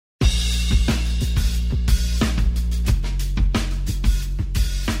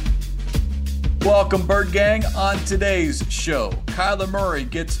Welcome, Bird Gang. On today's show, Kyler Murray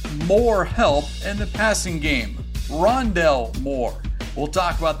gets more help in the passing game. Rondale Moore. We'll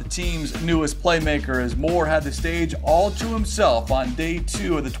talk about the team's newest playmaker as Moore had the stage all to himself on day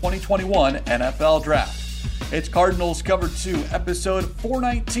 2 of the 2021 NFL Draft. It's Cardinals Cover 2, episode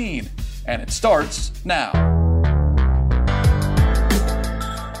 419, and it starts now.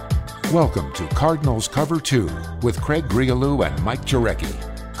 Welcome to Cardinals Cover 2 with Craig Grialou and Mike Jurecki.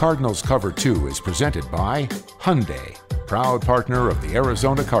 Cardinals Cover 2 is presented by Hyundai, proud partner of the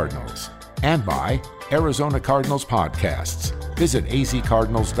Arizona Cardinals, and by Arizona Cardinals Podcasts. Visit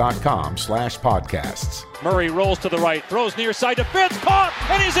azcardinals.com/podcasts. Murray rolls to the right, throws near side to Fitz, caught,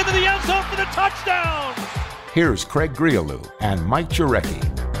 and he's into the end zone for the touchdown! Here's Craig Grialou and Mike Jurecki.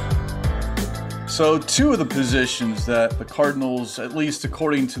 So 2 of the positions that the Cardinals, at least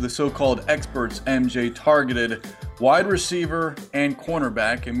according to the so-called experts MJ targeted, wide receiver and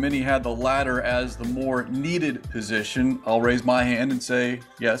cornerback, and many had the latter as the more needed position. I'll raise my hand and say,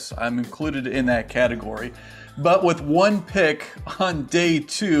 yes, I'm included in that category. But with one pick on day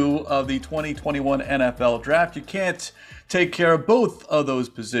 2 of the 2021 NFL Draft, you can't take care of both of those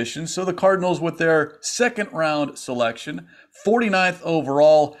positions. So the Cardinals, with their second round selection, 49th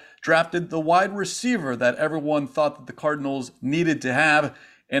overall, drafted the wide receiver that everyone thought that the Cardinals needed to have,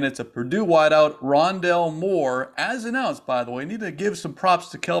 and it's a Purdue wideout, Rondale Moore. As announced, by the way, need to give some props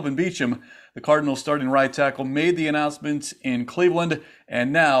to Kelvin Beachum. The Cardinals starting right tackle made the announcement in Cleveland,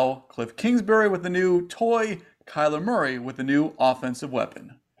 and now Cliff Kingsbury with the new toy, Kyler Murray with the new offensive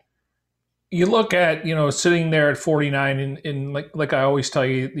weapon. You look at, sitting there at 49, and like I always tell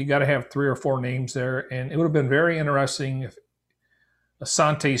you, you got to have 3 or 4 names there, and it would have been very interesting if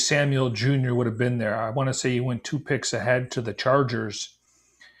Asante Samuel Jr. would have been there. I want to say he went 2 picks ahead to the Chargers.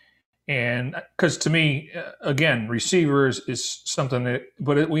 And because to me, again, receivers is something that,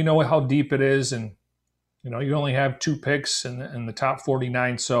 but we know how deep it is. And, you only have 2 picks in the top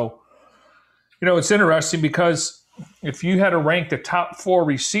 49. So, it's interesting because if you had to rank the top 4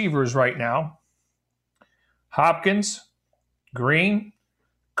 receivers right now, Hopkins, Green,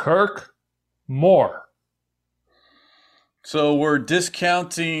 Kirk, Moore. So we're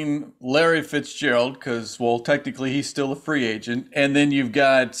discounting Larry Fitzgerald because, well, technically he's still a free agent. And then you've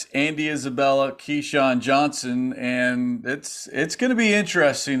got Andy Isabella, Keyshawn Johnson, and it's going to be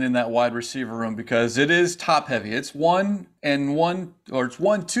interesting in that wide receiver room because it is top heavy. It's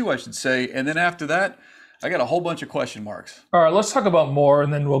 1-2, I should say. And then after that, I got a whole bunch of question marks. All right, let's talk about Moore,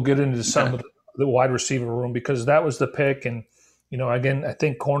 and then we'll get into some of the wide receiver room because that was the pick. And again, I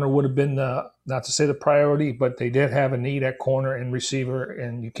think corner would have been, not to say the priority, but they did have a need at corner and receiver,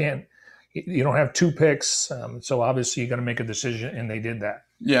 and you don't have 2 picks. So obviously you got to make a decision, and they did that.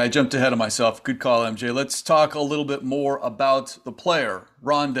 Yeah, I jumped ahead of myself. Good call, MJ. Let's talk a little bit more about the player,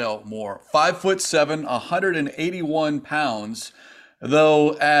 Rondale Moore. 5'7", 181 pounds.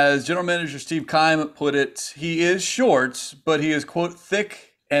 Though, as General Manager Steve Keim put it, he is short, but he is, quote,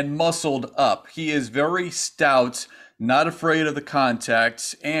 thick and muscled up. He is very stout, not afraid of the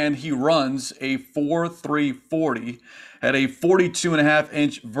contact, and he runs a 4.3 40 at a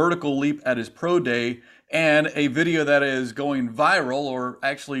 42.5-inch vertical leap at his pro day, and a video that is going viral, or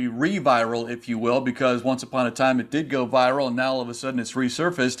actually re-viral, if you will, because once upon a time it did go viral, and now all of a sudden it's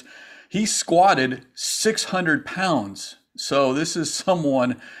resurfaced. He squatted 600 pounds. So this is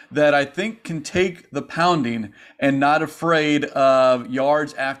someone that I think can take the pounding and not afraid of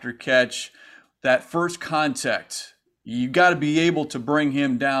yards after catch, that first contact. You got to be able to bring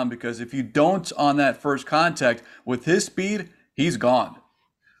him down because if you don't on that first contact, with his speed, he's gone.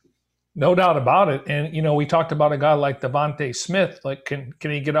 No doubt about it. And, we talked about a guy like Devontae Smith. Like, can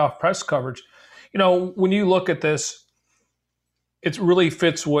he get off press coverage? When you look at this, it really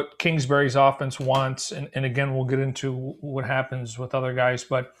fits what Kingsbury's offense wants. And again, we'll get into what happens with other guys.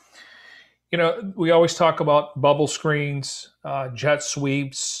 But, we always talk about bubble screens, jet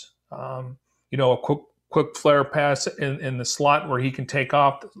sweeps, a quick flare pass in the slot where he can take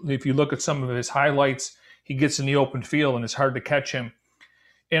off. If you look at some of his highlights, he gets in the open field and it's hard to catch him.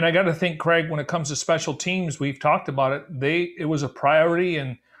 And I got to think, Craig, when it comes to special teams, we've talked about it. It was a priority,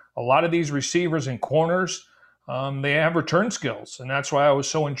 and a lot of these receivers and corners, they have return skills. And that's why I was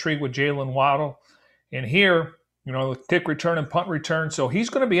so intrigued with Jalen Waddle. And here, kick return and punt return. So he's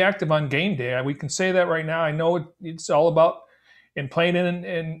going to be active on game day. We can say that right now. I know it's all about playing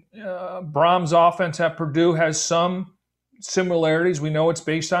in Brahms' offense at Purdue has some similarities. We know it's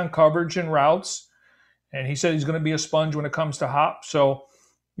based on coverage and routes. And he said he's going to be a sponge when it comes to hop. So,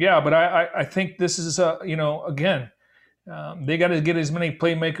 yeah, but I think this is, again, they got to get as many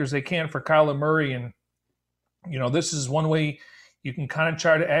playmakers they can for Kyler Murray. And, this is one way you can kind of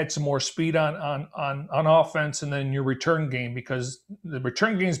try to add some more speed on offense, and then your return game, because the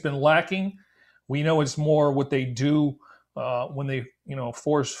return game's been lacking. We know it's more what they do when they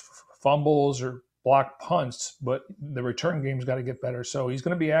force fumbles or block punts, but the return game's got to get better. So he's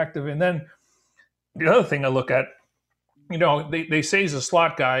going to be active. And then the other thing I look at, they say he's a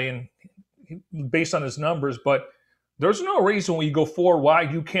slot guy and based on his numbers, but there's no reason when you go 4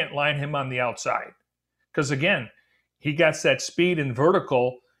 wide you can't line him on the outside, because again, he got that speed and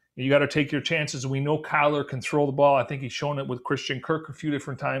vertical. You got to take your chances. We know Kyler can throw the ball. I think he's shown it with Christian Kirk a few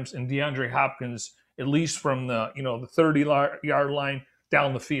different times, and DeAndre Hopkins, at least from the 30-yard line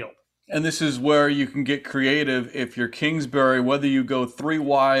down the field. And this is where you can get creative if you're Kingsbury, whether you go 3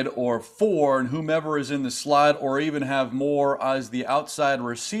 wide or 4, and whomever is in the slot, or even have Moore as the outside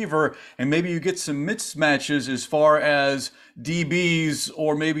receiver, and maybe you get some mismatches as far as DBs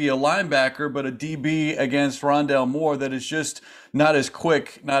or maybe a linebacker, but a DB against Rondale Moore that is just not as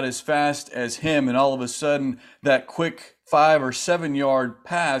quick, not as fast as him, and all of a sudden that quick 5 or 7 yard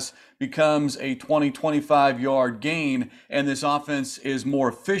pass becomes a 20, 25 yard gain, and this offense is more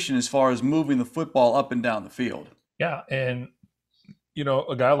efficient as far as moving the football up and down the field. Yeah, and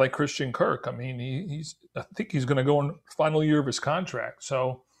a guy like Christian Kirk, I mean, I think he's going to go in the final year of his contract,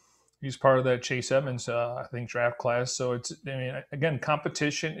 so he's part of that Chase Edmonds, I think, draft class. So it's, again,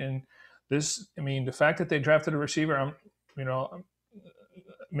 competition, and this, the fact that they drafted a receiver,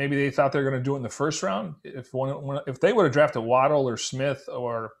 maybe they thought they were going to do it in the first round. If they would have drafted Waddle or Smith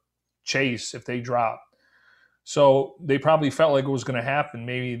or Chase, if they dropped, so they probably felt like it was going to happen.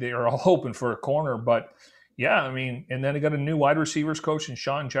 Maybe they were all hoping for a corner, but yeah, and then they got a new wide receivers coach in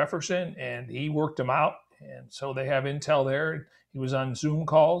Sean Jefferson, and he worked them out, and so they have intel there. He was on Zoom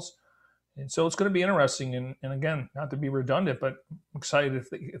calls, and so it's going to be interesting. And again, not to be redundant, but I'm excited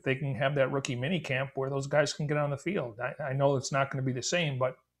if they can have that rookie mini camp where those guys can get on the field. I know it's not going to be the same,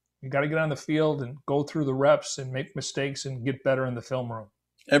 but you got to get on the field and go through the reps and make mistakes and get better in the film room.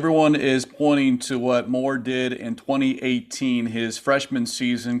 Everyone is pointing to what Moore did in 2018, his freshman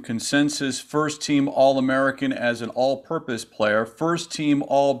season. Consensus first-team All-American as an all-purpose player, first-team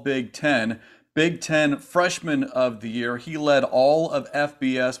All-Big Ten, Big Ten Freshman of the Year. He led all of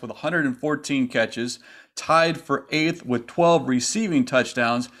FBS with 114 catches, tied for 8th with 12 receiving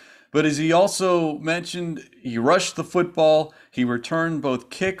touchdowns. But as he also mentioned, he rushed the football, he returned both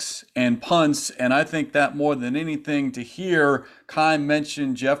kicks and punts, and I think that more than anything, to hear Keim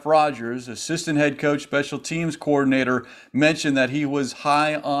mention Jeff Rogers, assistant head coach, special teams coordinator, mention that he was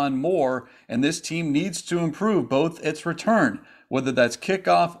high on Moore, and this team needs to improve both its return, whether that's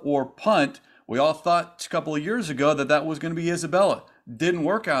kickoff or punt. We all thought a couple of years ago that was going to be Isabella. Didn't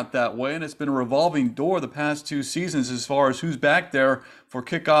work out that way, and it's been a revolving door the past 2 seasons as far as who's back there for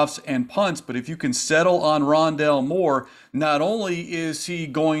kickoffs and punts. But if you can settle on Rondale Moore, not only is he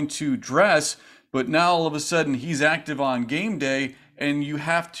going to dress, but now all of a sudden he's active on game day, and you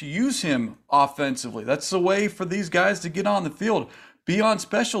have to use him offensively. That's the way for these guys to get on the field. Be on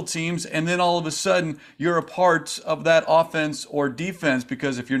special teams, and then all of a sudden you're a part of that offense or defense,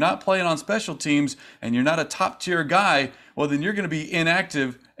 because if you're not playing on special teams and you're not a top-tier guy, well, then you're going to be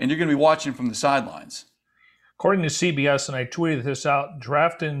inactive and you're going to be watching from the sidelines. According to CBS, and I tweeted this out,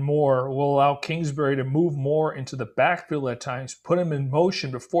 drafting Moore will allow Kingsbury to move Moore into the backfield at times, put him in motion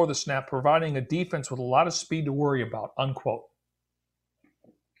before the snap, providing a defense with a lot of speed to worry about, unquote.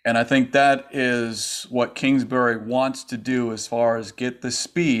 And I think that is what Kingsbury wants to do as far as get the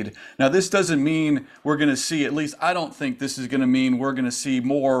speed. Now, this doesn't mean we're going to see, at least I don't think this is going to mean we're going to see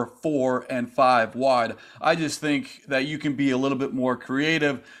more 4 and 5 wide. I just think that you can be a little bit more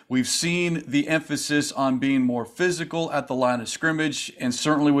creative. We've seen the emphasis on being more physical at the line of scrimmage, and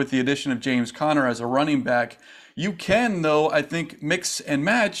certainly with the addition of James Conner as a running back, you can, though, I think, mix and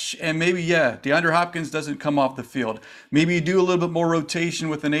match, and maybe, DeAndre Hopkins doesn't come off the field. Maybe you do a little bit more rotation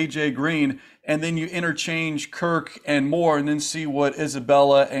with an A.J. Green, and then you interchange Kirk and Moore, and then see what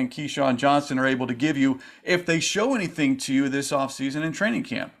Isabella and Keyshawn Johnson are able to give you if they show anything to you this offseason in training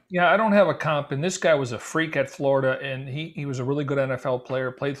camp. Yeah, I don't have a comp, and this guy was a freak at Florida, and he was a really good NFL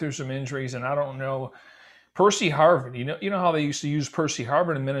player, played through some injuries, and I don't know. Percy Harvin, you know how they used to use Percy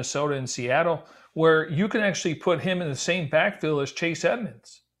Harvin in Minnesota and Seattle, where you can actually put him in the same backfield as Chase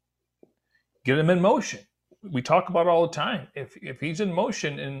Edmonds. Get him in motion. We talk about it all the time. If he's in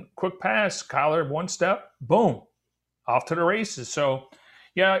motion and quick pass, Kyler, one step, boom, off to the races. So,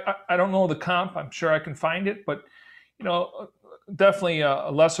 yeah, I don't know the comp. I'm sure I can find it. But, definitely a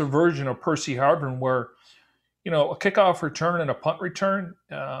lesser version of Percy Harvin where, a kickoff return and a punt return.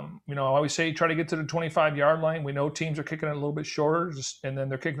 I always say try to get to the 25-yard line. We know teams are kicking it a little bit shorter, and then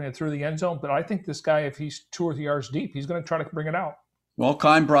they're kicking it through the end zone. But I think this guy, if he's 2 or 3 yards deep, he's going to try to bring it out. Well,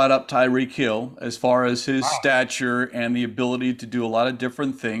 Kine brought up Tyreek Hill as far as his stature and the ability to do a lot of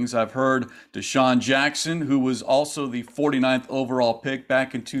different things. I've heard Deshaun Jackson, who was also the 49th overall pick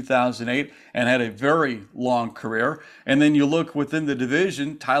back in 2008 and had a very long career. And then you look within the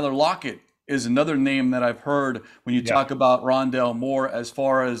division, Tyler Lockett is another name that I've heard when you talk about Rondale Moore as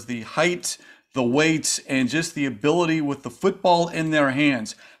far as the height, the weight, and just the ability with the football in their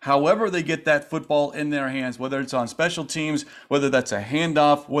hands. However they get that football in their hands, whether it's on special teams, whether that's a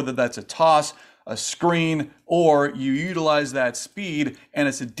handoff, whether that's a toss, a screen, or you utilize that speed and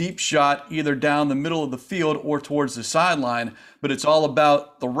it's a deep shot either down the middle of the field or towards the sideline. But it's all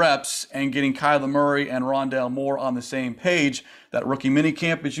about the reps and getting Kyler Murray and Rondale Moore on the same page. That rookie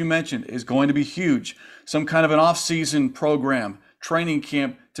minicamp, as you mentioned, is going to be huge. Some kind of an off-season program, training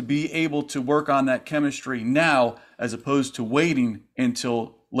camp, to be able to work on that chemistry now as opposed to waiting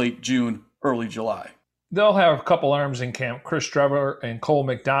until late June, early July. They'll have a couple arms in camp, Chris Trevor and Cole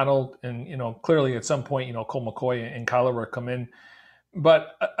McDonald. And, clearly at some point, Cole McCoy and Kyler will come in.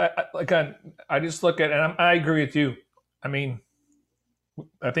 But I just look at it, and I agree with you. I mean,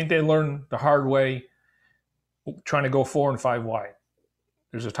 I think they learned the hard way trying to go 4 and 5 wide.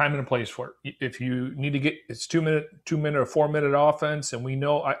 There's a time and a place for it. If you need to get, it's 2 minute or 4 minute offense, and we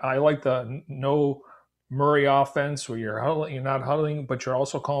know I like the no Murray offense where you're not huddling, but you're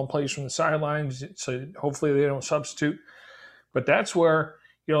also calling plays from the sidelines. So hopefully they don't substitute. But that's where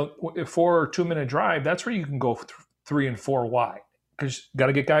a 4 or 2 minute drive. That's where you can go 3 and 4 wide because you got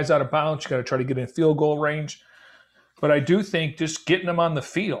to get guys out of bounds. You got to try to get in field goal range. But I do think just getting them on the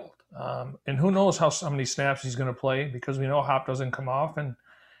field. And who knows how many snaps he's going to play because we know Hop doesn't come off. And,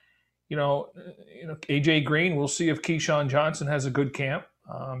 AJ Green, we'll see if Keyshawn Johnson has a good camp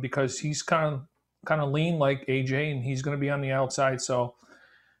because he's kind of lean like AJ and he's going to be on the outside. So,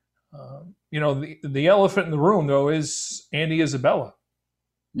 the elephant in the room, though, is Andy Isabella.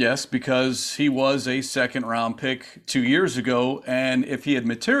 Yes, because he was a second-round pick 2 years ago. And if he had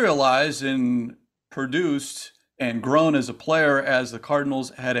materialized and produced and grown as a player as the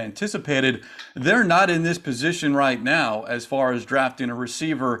Cardinals had anticipated, they're not in this position right now as far as drafting a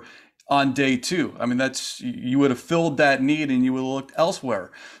receiver on day 2. I mean, you would have filled that need and you would have looked elsewhere.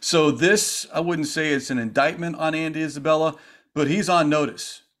 So this, I wouldn't say it's an indictment on Andy Isabella, but he's on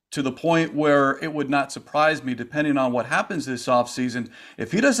notice to the point where it would not surprise me, depending on what happens this offseason,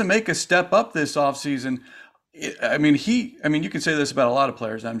 if he doesn't make a step up this offseason. You can say this about a lot of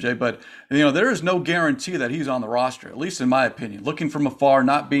players, MJ, but there is no guarantee that he's on the roster, at least in my opinion. Looking from afar,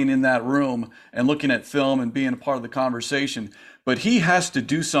 not being in that room and looking at film and being a part of the conversation, but he has to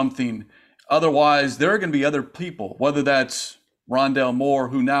do something. Otherwise, there are going to be other people, whether that's Rondale Moore,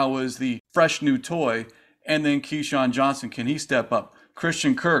 who now is the fresh new toy, and then Keyshawn Johnson. Can he step up?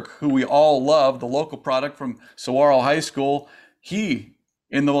 Christian Kirk, who we all love, the local product from Saguaro High School,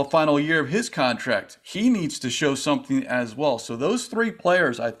 in the final year of his contract, he needs to show something as well. So those 3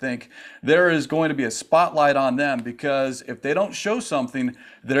 players, I think, there is going to be a spotlight on them because if they don't show something,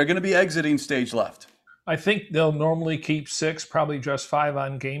 they're going to be exiting stage left. I think they'll normally keep 6, probably just 5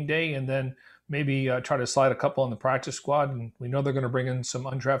 on game day, and then maybe try to slide a couple on the practice squad. And we know they're going to bring in some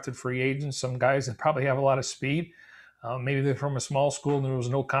undrafted free agents, some guys that probably have a lot of speed. Maybe they're from a small school and there was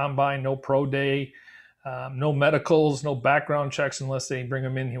no combine, no pro day. No medicals, no background checks unless they bring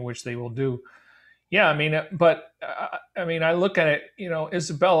them in here, which they will do. Yeah, I look at it,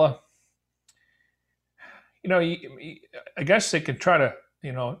 Isabella, I guess they could try to,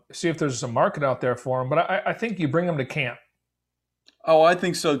 see if there's a market out there for him. But I think you bring him to camp. Oh, I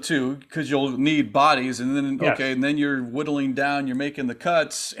think so too, because you'll need bodies, and then Yes. and then you're whittling down, you're making the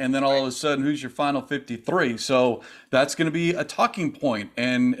cuts, and then all of a sudden, who's your final 53? So that's going to be a talking point,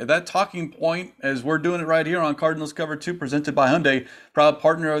 and that talking point, as we're doing it right here on Cardinals Cover 2, presented by Hyundai, proud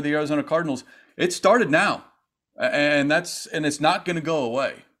partner of the Arizona Cardinals, it started now, and it's not going to go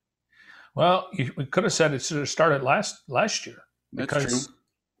away. Well, we could have said it should have started last year That's because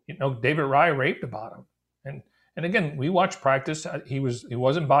David Rye raved about him, and again, we watched practice. He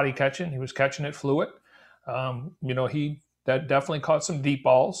wasn't body catching; he was catching it fluid. He definitely caught some deep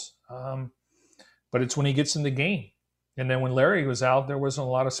balls, but it's when he gets in the game. And then when Larry was out, there wasn't a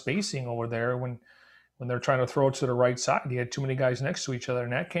lot of spacing over there when they're trying to throw it to the right side. He had too many guys next to each other,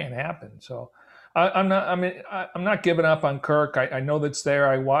 and that can't happen. So I'm not giving up on Kirk. I know that's there.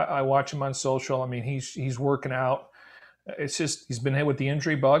 I watch him on social. I mean, he's working out. It's just he's been hit with the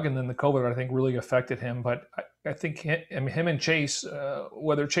injury bug, and then the COVID, I think, really affected him. But I think him and Chase,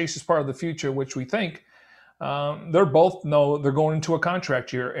 whether Chase is part of the future, which we think, they're both know they're going into a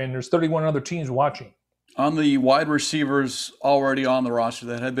contract year, and there's 31 other teams watching. On the wide receivers already on the roster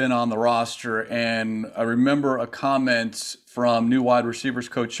that had been on the roster, and I remember a comment from new wide receivers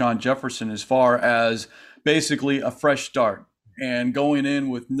coach Sean Jefferson as far as basically a fresh start and going in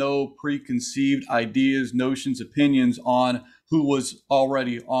with no preconceived ideas, notions, opinions on who was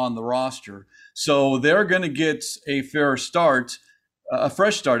already on the roster. So they're going to get a fair start, a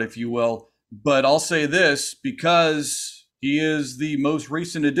fresh start, if you will. But I'll say this, because he is the most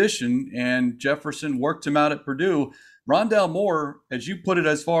recent addition, and Jefferson worked him out at Purdue. Rondale Moore, as you put it,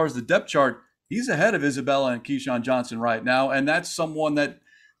 as far as the depth chart, he's ahead of Isabella and Keyshawn Johnson right now, and that's someone that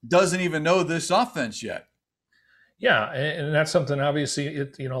doesn't even know this offense yet. Yeah, and that's something, obviously,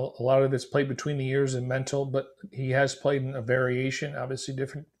 a lot of it's played between the years and mental, but he has played in a variation, obviously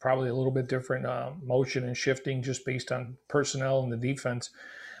different, probably a little bit different motion and shifting just based on personnel and the defense.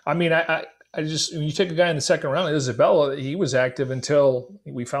 I mean, I just, when you take a guy in the second round, Isabella, he was active until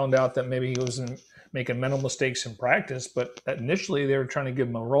we found out that maybe he wasn't making mental mistakes in practice, but initially they were trying to give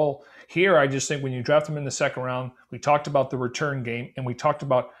him a role. Here, I just think when you draft him in the second round, we talked about the return game, and we talked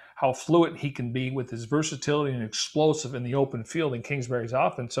about how fluid he can be with his versatility and explosive in the open field in Kingsbury's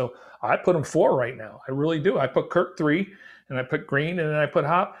offense. So I put him 4 right now. I really do. I put Kirk 3, and I put Green, and then I put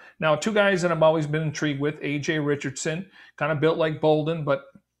Hop. Now, 2 guys that I've always been intrigued with, A.J. Richardson, kind of built like Bolden, but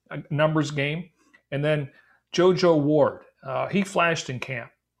a numbers game. And then JoJo Ward. He flashed in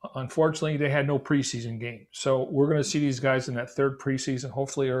camp. Unfortunately, they had no preseason game. So we're going to see these guys in that third preseason,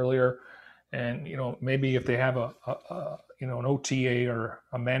 hopefully earlier. And, maybe if they have an OTA or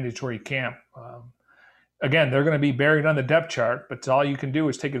a mandatory camp. Again, they're going to be buried on the depth chart, but all you can do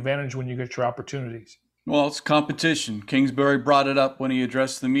is take advantage when you get your opportunities. Well, it's competition. Kingsbury brought it up when he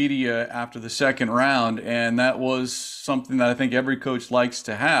addressed the media after the second round, and that was something that I think every coach likes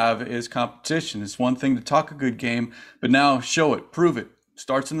to have is competition. It's one thing to talk a good game, but now show it, prove it.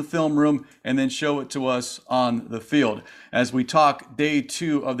 Starts in the film room and then show it to us on the field. As we talk day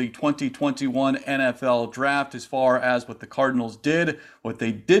 2 of the 2021 NFL draft, as far as what the Cardinals did, what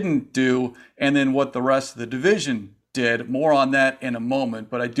they didn't do, and then what the rest of the division did. More on that in a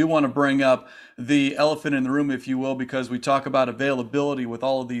moment, but I do want to bring up the elephant in the room, if you will, because we talk about availability with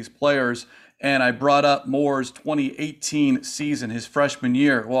all of these players, and I brought up Moore's 2018 season, his freshman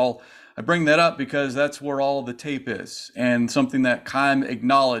year. Well, I bring that up because that's where all the tape is, and something that Keim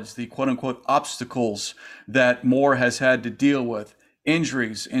acknowledged, the quote-unquote obstacles that Moore has had to deal with.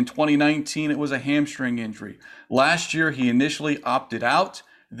 Injuries. In 2019, it was a hamstring injury. Last year, he initially opted out,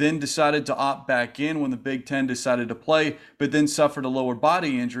 then decided to opt back in when the Big Ten decided to play, but then suffered a lower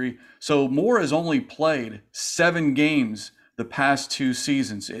body injury. So Moore has only played 7 games the past 2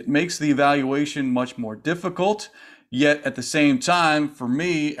 seasons. It makes the evaluation much more difficult. Yet at the same time, for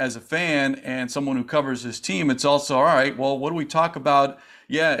me as a fan and someone who covers this team, it's also, all right, well, what do we talk about?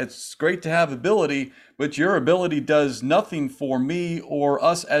 Yeah, it's great to have ability, but your ability does nothing for me or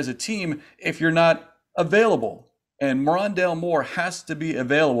us as a team if you're not available. And Rondale Moore has to be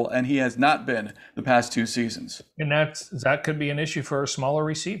available, and he has not been the past 2 seasons. And that could be an issue for a smaller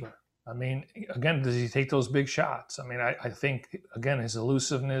receiver. I mean, again, does he take those big shots? I mean, I think, again, his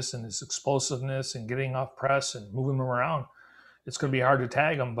elusiveness and his explosiveness and getting off press and moving him around, it's going to be hard to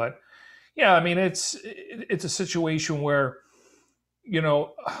tag him. But, yeah, I mean, it's a situation where,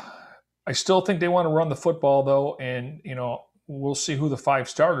 I still think they want to run the football, though, and, we'll see who the 5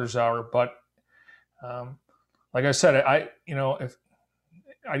 starters are. But, like I said, I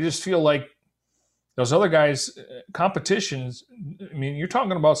just feel like those other guys, competitions, I mean, you're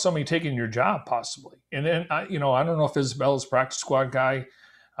talking about somebody taking your job possibly. And then, I don't know if Isabella's practice squad guy,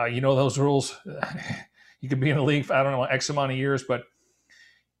 those rules, you could be in the league for, I don't know, X amount of years, but,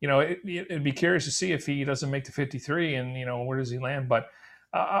 it'd be curious to see if he doesn't make the 53 and, where does he land? But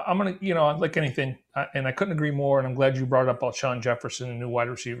I'm going to, like anything, and I couldn't agree more, and I'm glad you brought up about Sean Jefferson, the new wide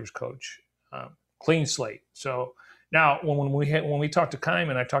receivers coach. Clean slate. So, now, when we talked to Keim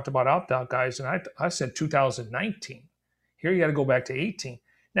and I talked about opt-out guys, and I said 2019. Here you got to go back to 18.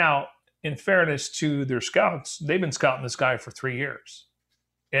 Now, in fairness to their scouts, they've been scouting this guy for 3 years.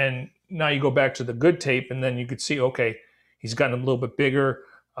 And now you go back to the good tape, and then you could see, okay, he's gotten a little bit bigger.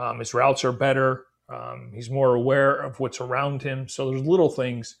 His routes are better. He's more aware of what's around him. So there's little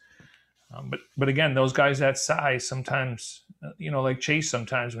things. But again, those guys that size sometimes, like Chase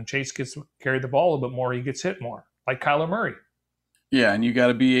sometimes, when Chase gets to carry the ball a little bit more, he gets hit more. Like Kyler Murray. Yeah, and you got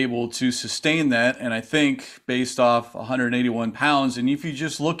to be able to sustain that. And I think based off 181 pounds, and if you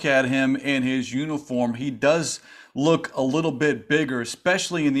just look at him in his uniform, he does look a little bit bigger,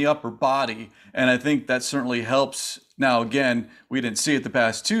 especially in the upper body. And I think that certainly helps Now, again, we didn't see it the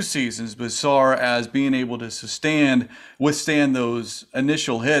past 2 seasons, but as far as being able to withstand those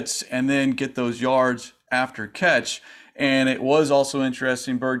initial hits and then get those yards after catch. And it was also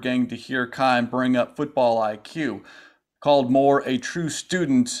interesting, Bird Gang, to hear Keim bring up football IQ, called Moore a true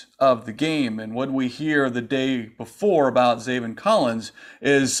student of the game. And what we hear the day before about Zaven Collins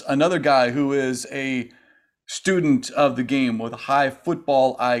is another guy who is a student of the game with a high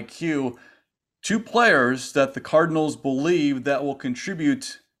football IQ. Two players that the Cardinals believe that will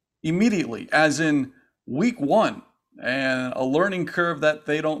contribute immediately, as in week one, and a learning curve that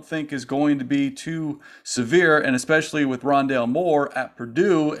they don't think is going to be too severe. And especially with Rondale Moore at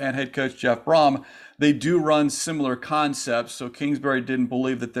Purdue and head coach Jeff Brom, they do run similar concepts. So Kingsbury didn't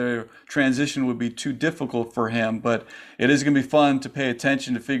believe that their transition would be too difficult for him, but it is going to be fun to pay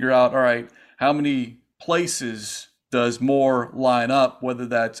attention to figure out, all right, how many places does Moore line up, whether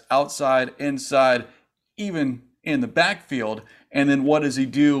that's outside, inside, even in the backfield, and then what does he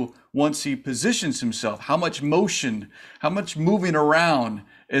do once he positions himself? How much motion, how much moving around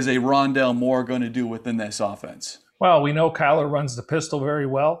is a Rondale Moore going to do within this offense? Well, we know Kyler runs the pistol very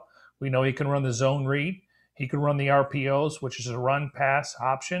well. We know he can run the zone read. He can run the RPOs, which is a run-pass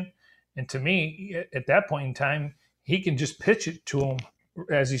option. And to me, at that point in time, he can just pitch it to him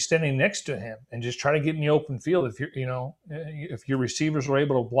as he's standing next to him and just try to get in the open field. If your receivers were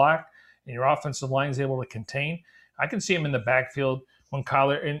able to block and your offensive line is able to contain, I can see him in the backfield when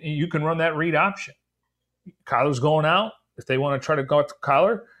Kyler, and you can run that read option. Kyler's going out. If they want to try to go after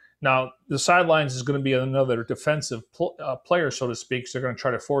Kyler, now the sidelines is going to be another defensive player, so to speak. So they're going to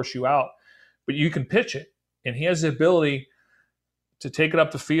try to force you out, but you can pitch it, and he has the ability to take it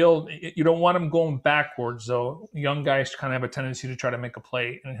up the field. You don't want him going backwards, though. Young guys kind of have a tendency to try to make a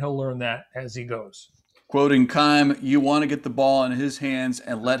play, and he'll learn that as he goes. Quoting Keim, you want to get the ball in his hands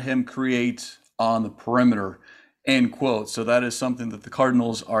and let him create on the perimeter, end quote. So that is something that the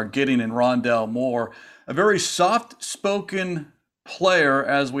Cardinals are getting in Rondale Moore. A very soft-spoken player,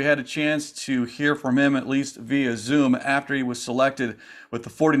 as we had a chance to hear from him, at least via Zoom, after he was selected with the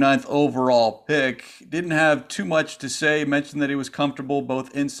 49th overall pick. Didn't have too much to say, mentioned that he was comfortable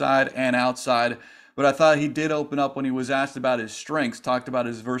both inside and outside, but I thought he did open up when he was asked about his strengths, talked about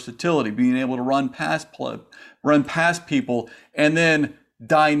his versatility, being able to run past people, and then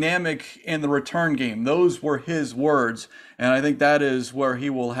dynamic in the return game. Those were his words, and I think that is where he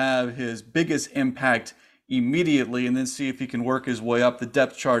will have his biggest impact immediately, and then see if he can work his way up the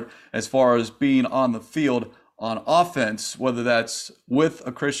depth chart as far as being on the field on offense, whether that's with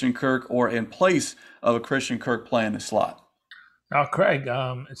a Christian Kirk or in place of a Christian Kirk playing the slot. Now, Craig,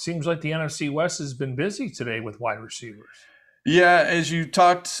 it seems like the NFC West has been busy today with wide receivers. Yeah, as you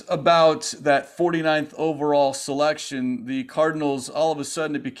talked about that 49th overall selection, the Cardinals, all of a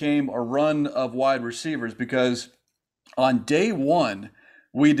sudden it became a run of wide receivers, because on day one,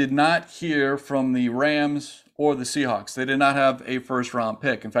 we did not hear from the Rams or the Seahawks. They did not have a first-round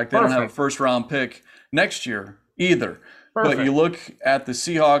pick. In fact, they don't have a first-round pick next year either. But you look at the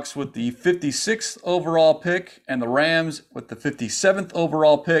Seahawks with the 56th overall pick and the Rams with the 57th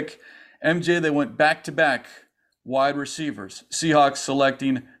overall pick. MJ, they went back-to-back wide receivers. Seahawks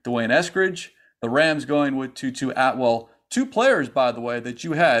selecting Dwayne Eskridge, the Rams going with Tutu Atwell. Two players, by the way, that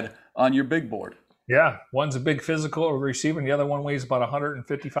you had on your big board. Yeah, one's a big physical receiver, and the other one weighs about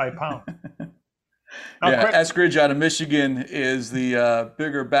 155 pounds. Yeah, Eskridge out of Michigan is the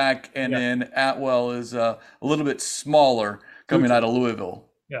bigger back, and then Atwell is a little bit smaller coming out of Louisville.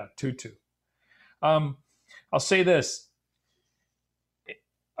 Yeah, Tutu. I'll say this.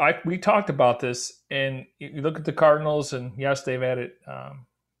 We talked about this, and you look at the Cardinals, and yes, they've added,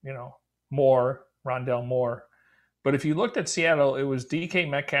 Rondale Moore. But if you looked at Seattle, it was DK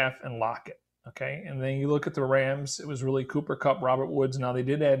Metcalf and Lockett. Okay, and then you look at the Rams, it was really Cooper Kupp, Robert Woods. Now they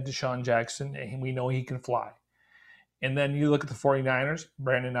did add Deshaun Jackson, and we know he can fly. And then you look at the 49ers,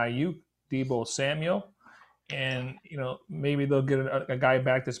 Brandon Ayuk, Deebo Samuel, and maybe they'll get a guy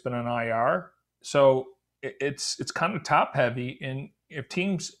back that's been on IR. So it's kind of top heavy. And if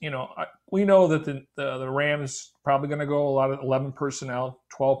teams, we know that the Rams probably going to go a lot of 11 personnel,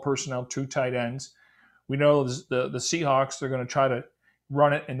 12 personnel, 2 tight ends. We know the Seahawks, they're going to try to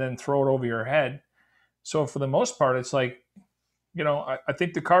run it and then throw it over your head. So for the most part, it's like, I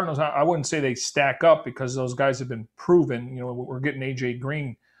think the Cardinals, I wouldn't say they stack up, because those guys have been proven. We're getting A.J.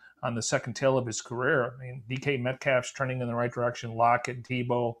 Green on the second tail of his career. I mean, DK Metcalf's trending in the right direction. Lockett,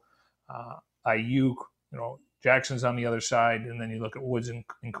 Deebo, Ayuk, Jackson's on the other side. And then you look at Woods and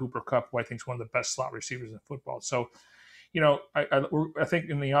Cooper Kupp, who I think is one of the best slot receivers in football. So, I think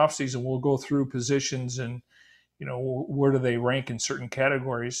in the offseason we'll go through positions and, where do they rank in certain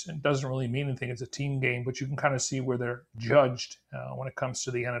categories? It doesn't really mean anything. It's a team game, but you can kind of see where they're judged when it comes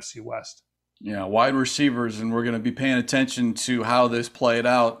to the NFC West. Yeah, wide receivers, and we're going to be paying attention to how this played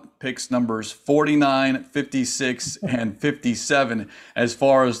out. Picks numbers 49, 56, and 57 as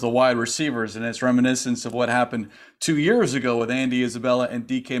far as the wide receivers, and it's reminiscent of what happened 2 years ago with Andy Isabella and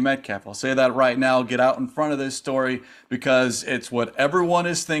DK Metcalf. I'll say that right now, get out in front of this story, because it's what everyone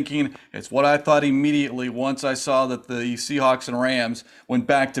is thinking. It's what I thought immediately once I saw that the Seahawks and Rams went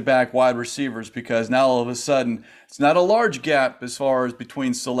back-to-back wide receivers, because now all of a sudden it's not a large gap as far as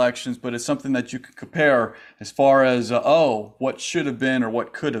between selections, but it's something that you can compare as far as, what should have been or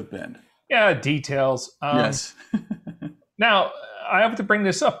what could have been. Yeah, details. Yes. Now, I have to bring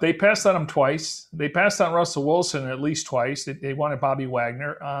this up. They passed on him twice. They passed on Russell Wilson at least twice. They wanted Bobby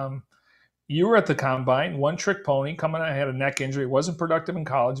Wagner. You were at the Combine, one-trick pony, coming out, had a neck injury. Wasn't productive in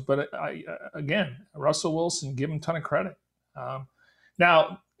college, but again, Russell Wilson, give him a ton of credit.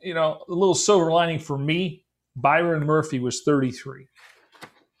 Now, a little silver lining for me, Byron Murphy was 33.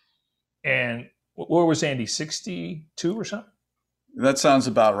 And where was Andy, 62 or something? That sounds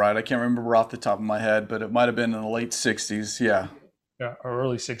about right. I can't remember off the top of my head, but it might have been in the late 60s. Yeah. Yeah, or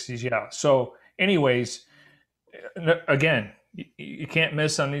early 60s, yeah. So anyways, again, you can't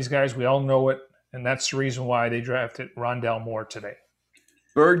miss on these guys. We all know it, and that's the reason why they drafted Rondale Moore today.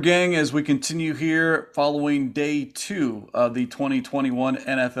 Bird Gang, as we continue here following day 2 of the 2021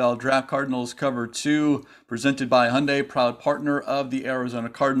 NFL Draft, Cardinals Cover 2, presented by Hyundai, proud partner of the Arizona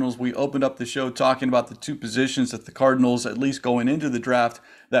Cardinals. We opened up the show talking about the 2 positions that the Cardinals, at least going into the draft,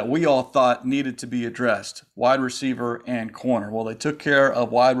 that we all thought needed to be addressed, wide receiver and corner. Well, they took care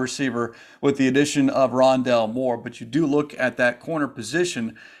of wide receiver with the addition of Rondale Moore, but you do look at that corner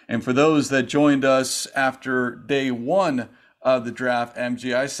position, and for those that joined us after day 1 of the draft,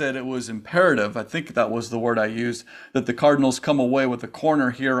 MG, I said it was imperative, I think that was the word I used, that the Cardinals come away with a corner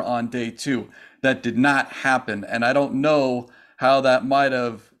here on day 2. That did not happen, and I don't know how that might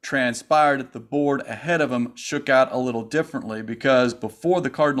have transpired if the board ahead of them shook out a little differently, because before the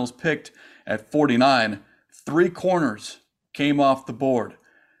Cardinals picked at 49, 3 corners came off the board.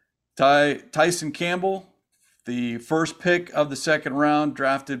 Tyson Campbell, the first pick of the second round,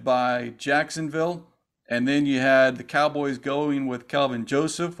 drafted by Jacksonville. And then you had the Cowboys going with Kelvin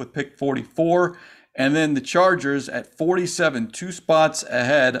Joseph with pick 44. And then the Chargers at 47, 2 spots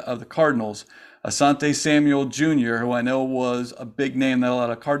ahead of the Cardinals. Asante Samuel Jr., who I know was a big name that a lot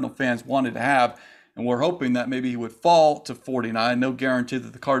of Cardinal fans wanted to have. And we're hoping that maybe he would fall to 49. No guarantee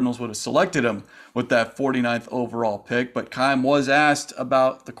that the Cardinals would have selected him with that 49th overall pick. But Keim was asked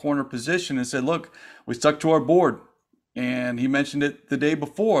about the corner position and said, look, we stuck to our board. And he mentioned it the day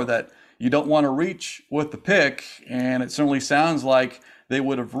before that you don't want to reach with the pick, and it certainly sounds like they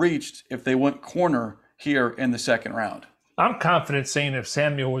would have reached if they went corner here in the second round. I'm confident saying if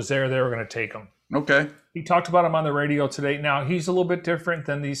Samuel was there, they were going to take him. Okay. He talked about him on the radio today. Now, he's a little bit different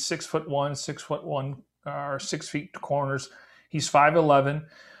than these 6'1", or 6 feet corners. He's 5'11",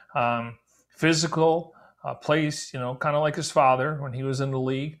 physical, plays, kind of like his father when he was in the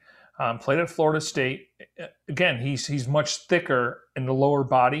league. Played at Florida State. Again, he's much thicker in the lower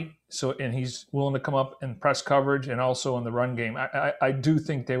body, and he's willing to come up in press coverage and also in the run game. I do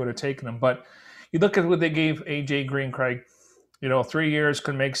think they would have taken him, but you look at what they gave AJ Green, Craig. 3 years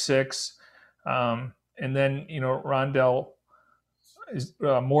could make 6, and then Rondale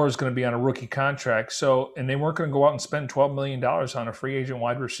Moore is going to be on a rookie contract. So, and they weren't going to go out and spend $12 million on a free agent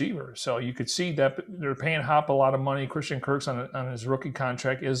wide receiver. So you could see that they're paying Hop a lot of money. Christian Kirk's on his rookie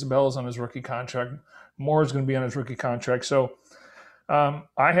contract. Isabella's on his rookie contract. Moore is going to be on his rookie contract. So I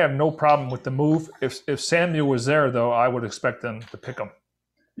have no problem with the move. If Samuel was there, though, I would expect them to pick him.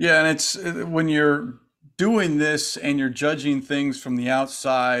 Yeah, and it's when you're doing this and you're judging things from the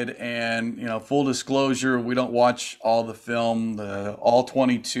outside, and full disclosure, we don't watch all the film, all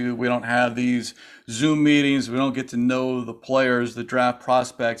 22. We don't have these Zoom meetings. We don't get to know the players, the draft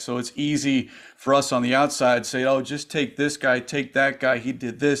prospects. So it's easy for us on the outside to say, oh, just take this guy, take that guy. He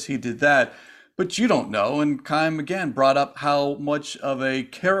did this, he did that. But you don't know. And Keim again brought up how much of a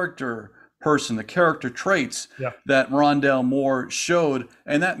character person, the character traits that Rondale Moore showed.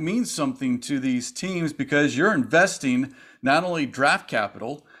 And that means something to these teams, because you're investing not only draft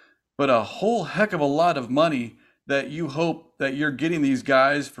capital, but a whole heck of a lot of money that you hope that you're getting these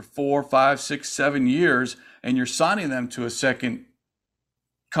guys for 4, 5, 6, 7 years, and you're signing them to a second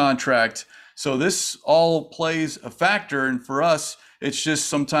contract. So this all plays a factor. And for us, it's just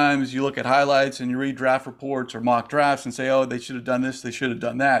sometimes you look at highlights and you read draft reports or mock drafts and say, oh, they should have done this, they should have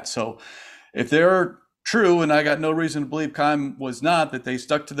done that. So if they're true, and I got no reason to believe Keim was not, that they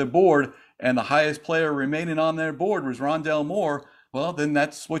stuck to their board and the highest player remaining on their board was Rondale Moore, well, then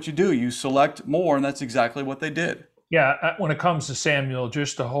that's what you do. You select Moore, and that's exactly what they did. Yeah, when it comes to Samuel,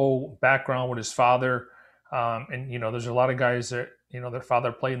 just the whole background with his father, and there's a lot of guys that their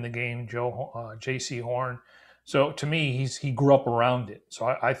father played in the game, J.C. Horn. So to me, he grew up around it. So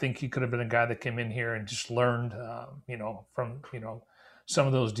I think he could have been a guy that came in here and just learned, from some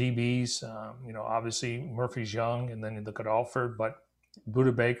of those DBs. Obviously Murphy's young, and then you look at Alford, but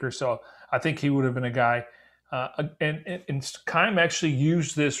Buda Baker. So I think he would have been a guy. And Keim actually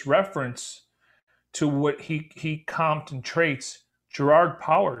used this reference to what he comped in traits. Gerard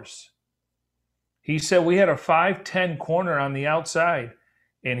Powers. He said we had a 5'10" corner on the outside,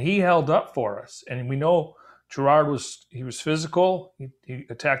 and he held up for us. And we know Gerard was physical. He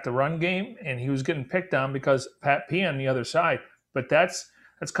attacked the run game, and he was getting picked on because Pat P on the other side. But that's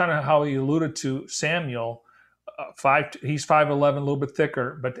kind of how he alluded to Samuel. He's 5'11", a little bit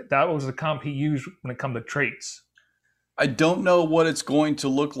thicker, but that was the comp he used when it comes to traits. I don't know what it's going to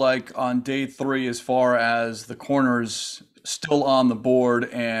look like on day 3 as far as the corners still on the board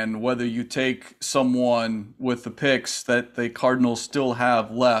and whether you take someone with the picks that the Cardinals still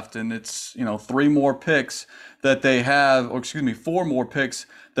have left. And it's, 3 more picks that they have, 4 more picks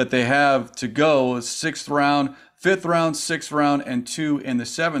that they have to go, 6th round, 5th round, 6th round, and 2 in the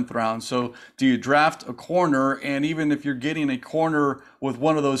 7th round. So do you draft a corner? And even if you're getting a corner with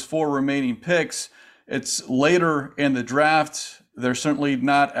one of those 4 remaining picks, it's later in the draft. They're certainly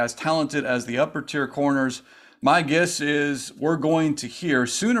not as talented as the upper tier corners. My guess is we're going to hear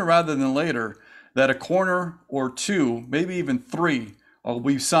sooner rather than later that a corner or 2, maybe even 3, will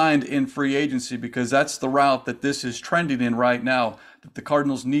be signed in free agency, because that's the route that this is trending in right now, that the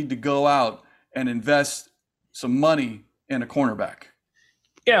Cardinals need to go out and invest some money in a cornerback.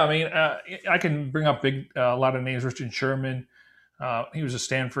 Yeah, I mean, I can bring up a lot of names. Richard Sherman. He was a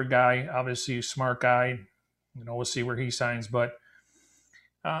Stanford guy, obviously a smart guy. We'll see where he signs. But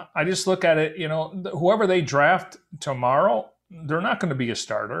I just look at it, whoever they draft tomorrow, they're not going to be a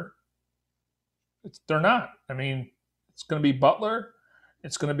starter. They're not. I mean, it's going to be Butler.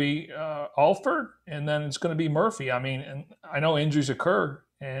 It's going to be Alford, and then it's going to be Murphy. I mean, and I know injuries occur,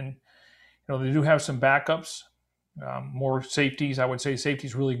 and they do have some backups, more safeties. I would say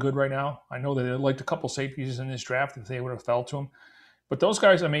safety's really good right now. I know that they liked a couple safeties in this draft if they would have fell to them. But those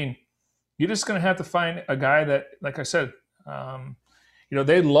guys, I mean, you're just going to have to find a guy that, like I said,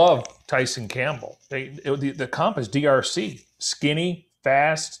 they love Tyson Campbell. The comp is DRC, skinny,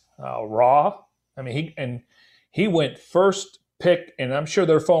 fast, raw. I mean, he went first pick, and I'm sure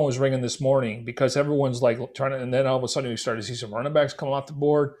their phone was ringing this morning because everyone's like trying to, and then all of a sudden we started to see some running backs come off the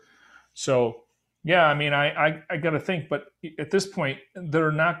board. So, yeah, I mean, I got to think, but at this point,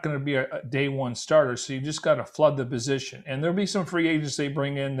 they're not going to be a day 1 starter, so you just got to flood the position. And there'll be some free agents they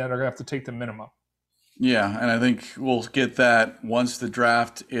bring in that are going to have to take the minimum. Yeah, and I think we'll get that once the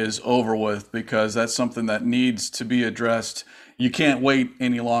draft is over with, because that's something that needs to be addressed. You can't wait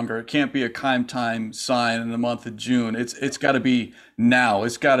any longer. It can't be a Keim time sign in the month of June. It's got to be now.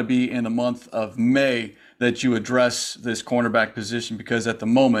 It's got to be in the month of May that you address this cornerback position, because at the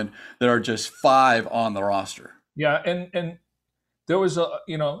moment there are just 5 on the roster. Yeah, and there was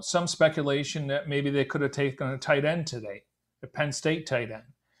some speculation that maybe they could have taken a tight end today, a Penn State tight end.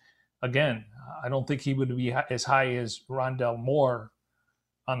 Again, I don't think he would be as high as Rondale Moore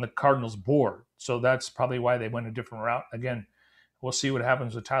on the Cardinals board. So that's probably why they went a different route. Again, we'll see what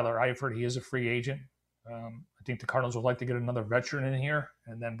happens with Tyler Eifert. He is a free agent. I think the Cardinals would like to get another veteran in here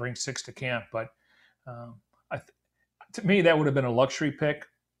and then bring 6 to camp. But to me, that would have been a luxury pick,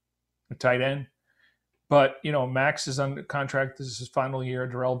 a tight end. But, Max is under contract. This is his final year.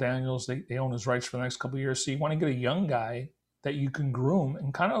 Darrell Daniels, they own his rights for the next couple of years. So you want to get a young guy that you can groom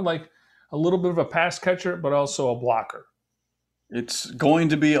and kind of like a little bit of a pass catcher, but also a blocker. It's going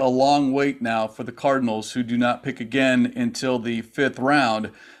to be a long wait now for the Cardinals, who do not pick again until the 5th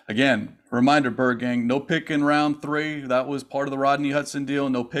round. Again, reminder, Bird Gang, no pick in round 3. That was part of the Rodney Hudson deal.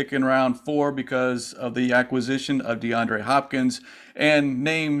 No pick in round 4 because of the acquisition of DeAndre Hopkins, and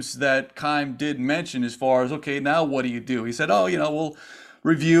names that Keim did mention as far as, okay, now what do? He said, we'll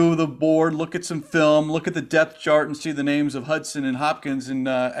review the board, look at some film, look at the depth chart and see the names of Hudson and Hopkins. And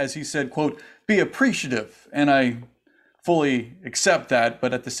as he said, quote, be appreciative. And I fully accept that.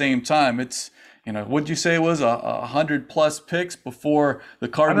 But at the same time, it's, what'd you say it was 100 plus picks before the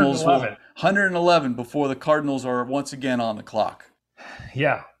Cardinals? 111 before the Cardinals are once again on the clock.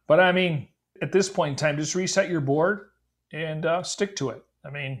 Yeah. But I mean, at this point in time, just reset your board and stick to it.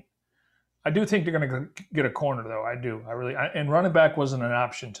 I mean, I do think they're going to get a corner, though. I do. And running back wasn't an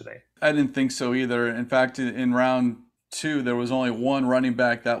option today. I didn't think so either. In fact, in round 2, there was only one running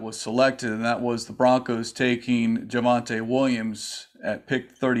back that was selected, and that was the Broncos taking Javonte Williams at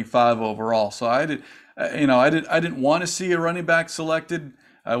pick 35 overall. So I didn't want to see a running back selected.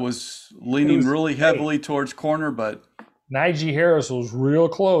 I was leaning really heavily towards corner, but Najee Harris was real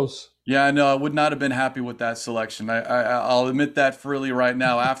close. Yeah, I know. I would not have been happy with that selection. I'll admit that freely right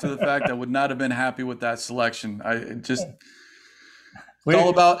now. After the fact, I would not have been happy with that selection. It's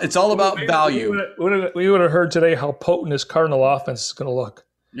all about value. We would have heard today how potent this Cardinal offense is going to look.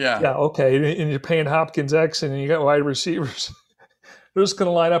 Yeah. Yeah. Okay. And you're paying Hopkins X, and you got wide receivers. They're just going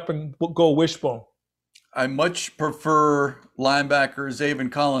to line up and go wishbone. I much prefer linebacker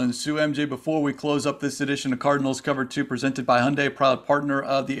Zaven Collins to MJ. Before we close up this edition of Cardinals Cover 2 presented by Hyundai, proud partner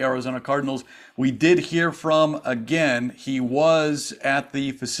of the Arizona Cardinals, we did hear from, again, he was at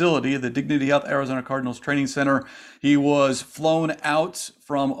the facility, the Dignity Health Arizona Cardinals Training Center. He was flown out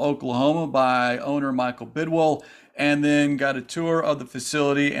from Oklahoma by owner Michael Bidwell, and then got a tour of the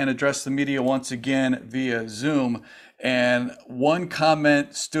facility and addressed the media once again via Zoom. And one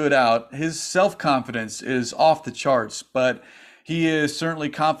comment stood out. His self-confidence is off the charts, but he is certainly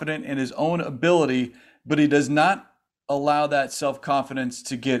confident in his own ability, but he does not allow that self-confidence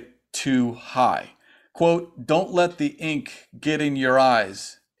to get too high. Quote, "Don't let the ink get in your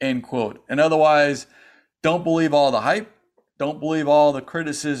eyes," end quote. And otherwise, don't believe all the hype. Don't believe all the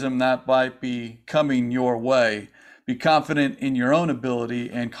criticism that might be coming your way. Be confident in your own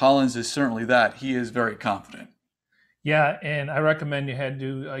ability, and Collins is certainly that. He is very confident. Yeah, and I recommend you head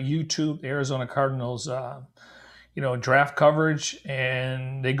to YouTube, the Arizona Cardinals, draft coverage,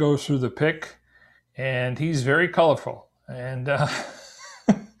 and they go through the pick, and he's very colorful. And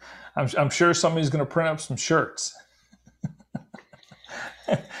I'm sure somebody's going to print up some shirts.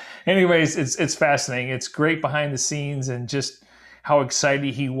 Anyways, it's fascinating. It's great behind the scenes and just how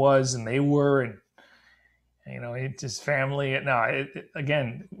excited he was and they were, and his family.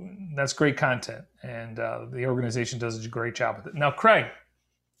 Again, that's great content, and the organization does a great job with it. Now, Craig,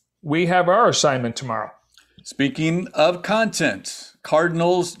 we have our assignment tomorrow. Speaking of content,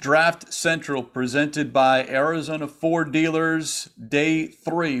 Cardinals Draft Central presented by Arizona Ford Dealers, Day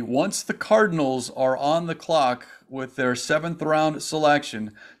 3. Once the Cardinals are on the clock with their 7th round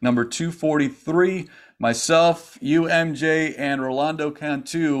selection, number 243, myself, UMJ, and Rolando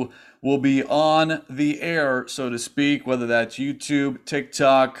Cantu will be on the air, so to speak, whether that's YouTube,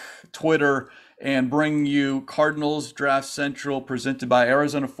 TikTok, Twitter, and bring you Cardinals Draft Central presented by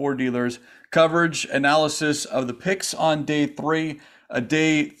Arizona Ford Dealers coverage, analysis of the picks on Day 3, a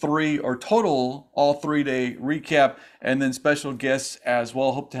Day 3 or total all 3-day recap, and then special guests as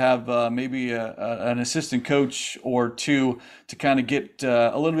well. Hope to have maybe an assistant coach or two to kind of get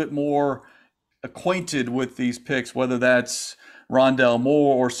a little bit more acquainted with these picks, whether that's Rondale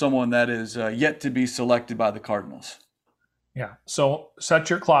Moore or someone that is yet to be selected by the Cardinals. Yeah, so set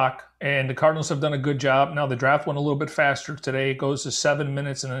your clock, and the Cardinals have done a good job. Now, the draft went a little bit faster today. It goes to 7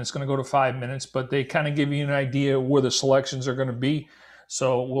 minutes, and then it's going to go to 5 minutes, but they kind of give you an idea where the selections are going to be.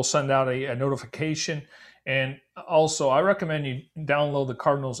 So we'll send out a notification. And also, I recommend you download the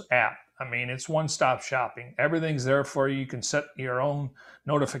Cardinals app. I mean, it's one-stop shopping. Everything's there for you. You can set your own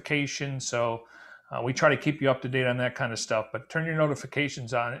notification. So we try to keep you up to date on that kind of stuff, but turn your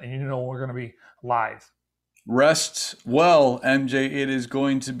notifications on and we're going to be live. Rest well, MJ. It is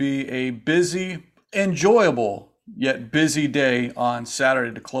going to be a busy, enjoyable, yet busy day on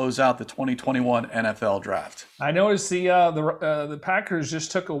Saturday to close out the 2021 NFL Draft. I noticed the Packers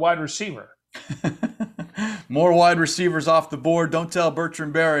just took a wide receiver. More wide receivers off the board. Don't tell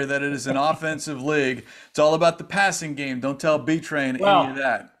Bertrand Berry that it is an offensive league. It's all about the passing game. Don't tell B-Train any of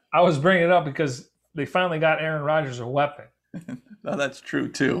that. I was bringing it up because they finally got Aaron Rodgers a weapon. No, that's true,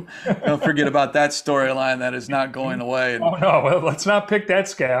 too. Don't forget about that storyline that is not going away. Oh, no. Well, let's not pick that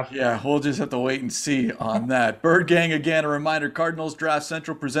scab. Yeah, we'll just have to wait and see on that. Bird Gang, again, a reminder, Cardinals Draft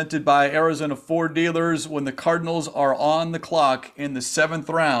Central presented by Arizona Ford Dealers when the Cardinals are on the clock in the 7th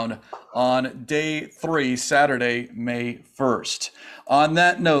round on Day 3, Saturday, May 1st. On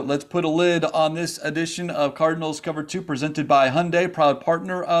that note, let's put a lid on this edition of Cardinals Cover 2 presented by Hyundai, proud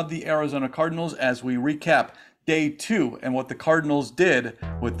partner of the Arizona Cardinals, as we recap Day 2 and what the Cardinals did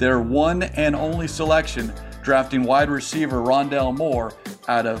with their one and only selection, drafting wide receiver Rondale Moore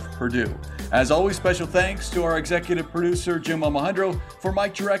out of Purdue. As always, special thanks to our executive producer, Jim Alejandro. For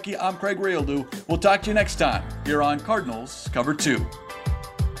Mike Jurecki, I'm Craig Realdu. We'll talk to you next time here on Cardinals Cover 2.